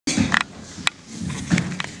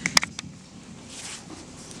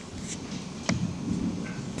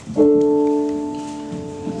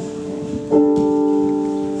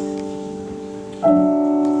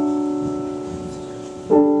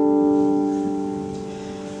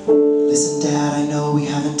Listen, Dad, I know we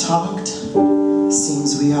haven't talked.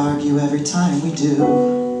 Seems we argue every time we do,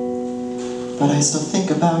 but I still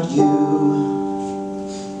think about you.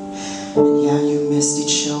 And yeah, you missed each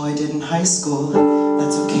show I did in high school.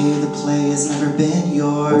 That's okay, the play has never been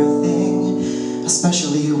your thing,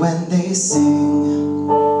 especially when they sing.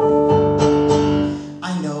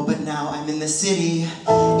 I know, but now I'm in the city,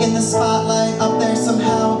 in the spotlight, up there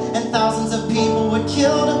somehow, and thousands of people would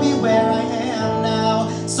kill to be where I am now.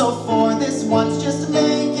 So for this once, just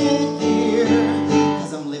make it here,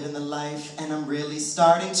 'cause I'm living the life and I'm really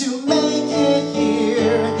starting to make it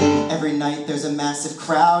here. Every night there's a massive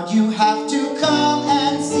crowd, you have to come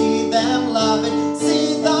and see them love it,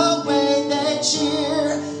 see the way they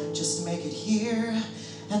cheer. Just make it here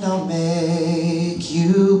and I'll make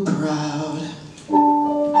you proud.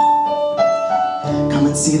 Come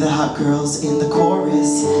and see the hot girls in the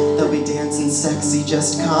chorus, they'll be dancing sexy,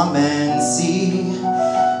 just come and see.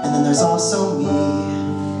 And then there's also me.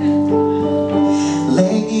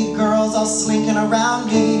 Lady girls all slinking around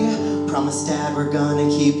me, promise Dad we're gonna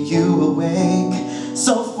keep you awake.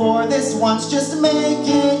 So for this once, just make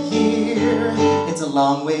it here. It's a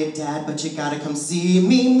long way, Dad, but you gotta come see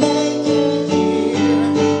me make it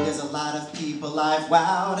here. There's a lot of people I've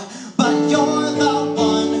wowed, but you're the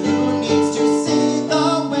one who needs to see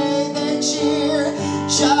the way they cheer.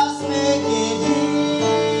 Just make it here.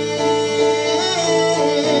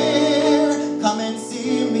 Come and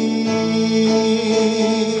see me.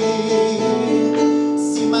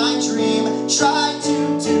 See my dream. Try to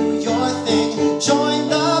do your thing. Join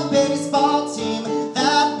the baseball team.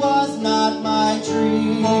 That was not my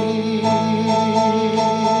dream.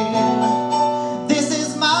 This is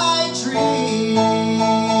my dream.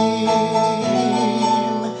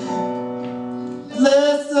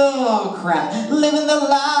 Oh crap, living the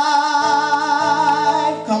life.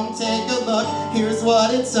 Come take a look, here's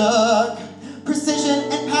what it took. Precision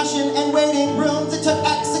and passion and waiting rooms. It took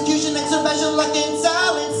execution, exhibition, luck and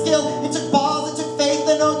talent, skill. It took balls, it took faith,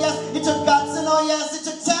 and oh yes, it took guts, and oh yes, it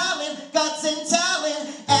took talent, guts and talent.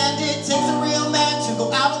 And it takes a real man to go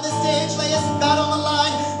out on the stage, lay his gut on the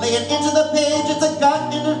line, lay it into the page. It's a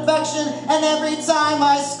gut infection, and every time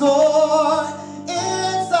I score,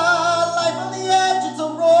 it's a life on the edge, it's a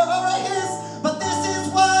roar or a hiss, but this is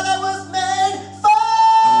what I was made for.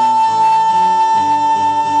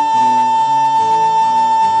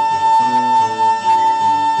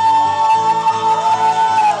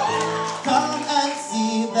 Come and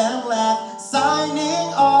see them laugh,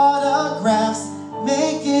 signing autographs.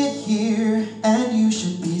 Make it here, and you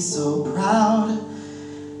should be so proud.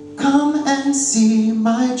 Come and see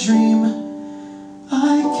my dream.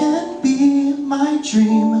 I can be my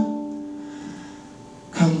dream.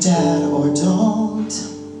 Come, Dad, or don't.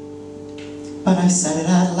 But I said it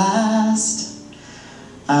at last,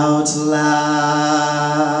 out loud.